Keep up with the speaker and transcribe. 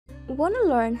Wanna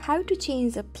learn how to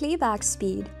change the playback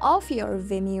speed of your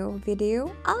Vimeo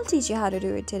video? I'll teach you how to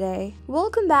do it today.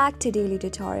 Welcome back to Daily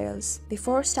Tutorials.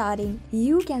 Before starting,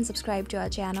 you can subscribe to our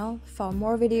channel for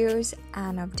more videos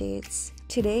and updates.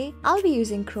 Today, I'll be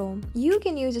using Chrome. You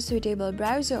can use a suitable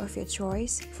browser of your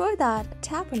choice. For that,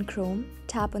 tap on Chrome,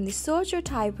 tap on the search or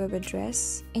type web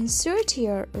address, insert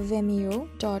here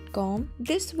vimeo.com.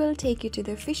 This will take you to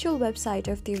the official website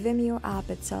of the Vimeo app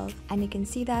itself, and you can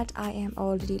see that I am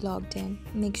already logged in.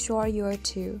 Make sure you are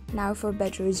too. Now for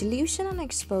better resolution and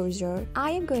exposure,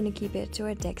 I am going to keep it to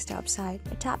a desktop side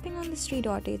by tapping on this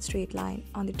 3.8 straight line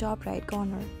on the top right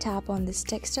corner. Tap on this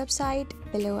desktop side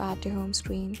below Add to Home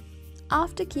screen.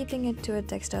 After keeping it to a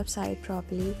desktop side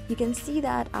properly, you can see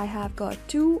that I have got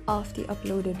 2 of the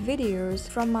uploaded videos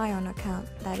from my own account.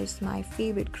 That is my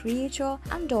favorite creature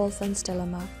and Dolphin's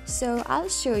Dilemma. So I'll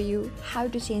show you how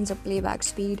to change the playback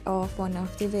speed of one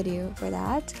of the video. For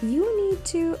that, you need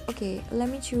to, let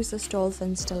me choose this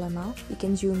Dolphin's Dilemma. You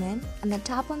can zoom in and then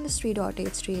tap on this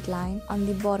 3.8 straight line on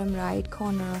the bottom right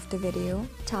corner of the video.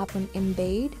 Tap on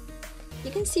Embed. You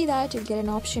can see that you'll get an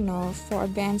option of for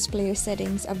advanced player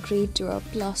settings upgrade to a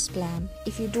plus plan.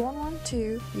 If you don't want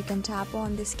to, you can tap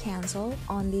on this cancel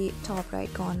on the top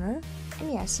right corner.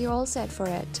 And yes, you're all set for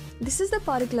it. This is the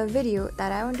particular video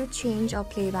that I want to change our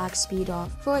playback speed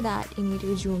of. For that, you need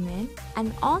to zoom in,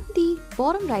 and on the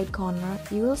bottom right corner,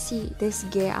 you will see this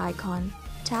gear icon.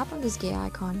 Tap on this gear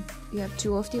icon. You have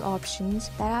 2 of the options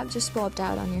that have just popped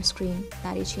out on your screen.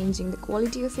 That is changing the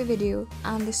quality of your video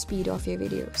and the speed of your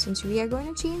video. Since we are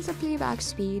going to change the playback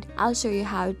speed, I'll show you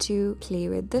how to play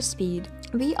with the speed.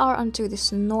 We are onto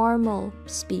this normal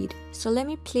speed. So let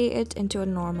me play it into a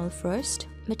normal first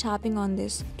by tapping on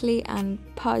this play and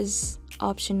pause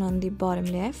option on the bottom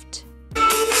left.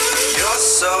 You're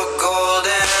so golden.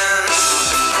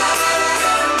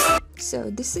 So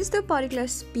this is the particular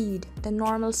speed, the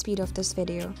normal speed of this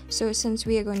video. So since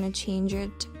we are going to change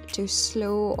it to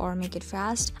slow or make it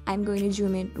fast, I'm going to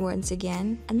zoom in once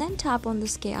again and then tap on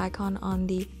this K icon on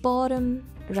the bottom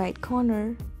right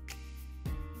corner.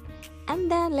 And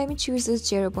then let me choose this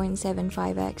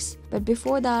 0.75x. But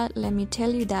before that, let me tell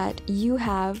you that you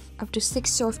have up to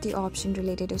 6 of the options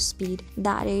related to speed.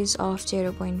 That is of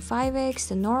 0.5x,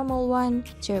 the normal one,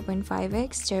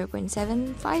 0.5x,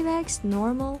 0.75x,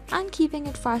 normal, and keeping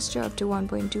it faster up to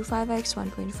 1.25x,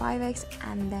 1.5x,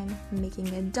 and then making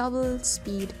it double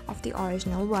speed of the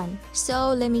original one.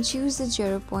 So let me choose the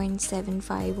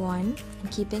 0.751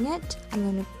 and keeping it. I'm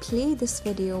going to play this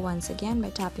video once again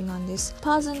by tapping on this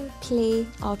pause and play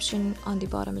option on the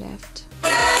bottom left.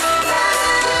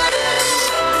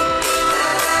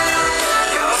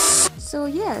 So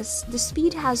yes, the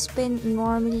speed has been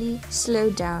normally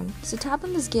slowed down. So tap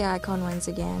on this gear icon once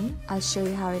again. I'll show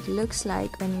you how it looks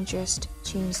like when you just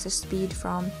change the speed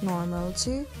from normal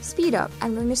to speed up.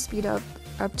 I'm going to speed up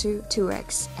to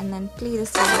 2x and then play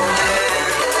this video.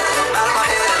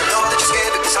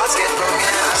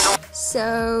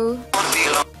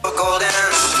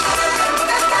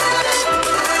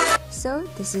 So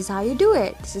this is how you do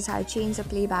it. This is how you change the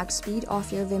playback speed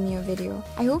of your Vimeo video.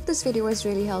 I hope this video was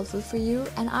really helpful for you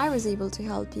and I was able to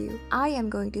help you. I am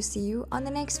going to see you on the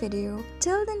next video.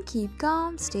 Till then, keep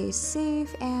calm, stay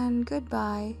safe, and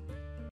goodbye.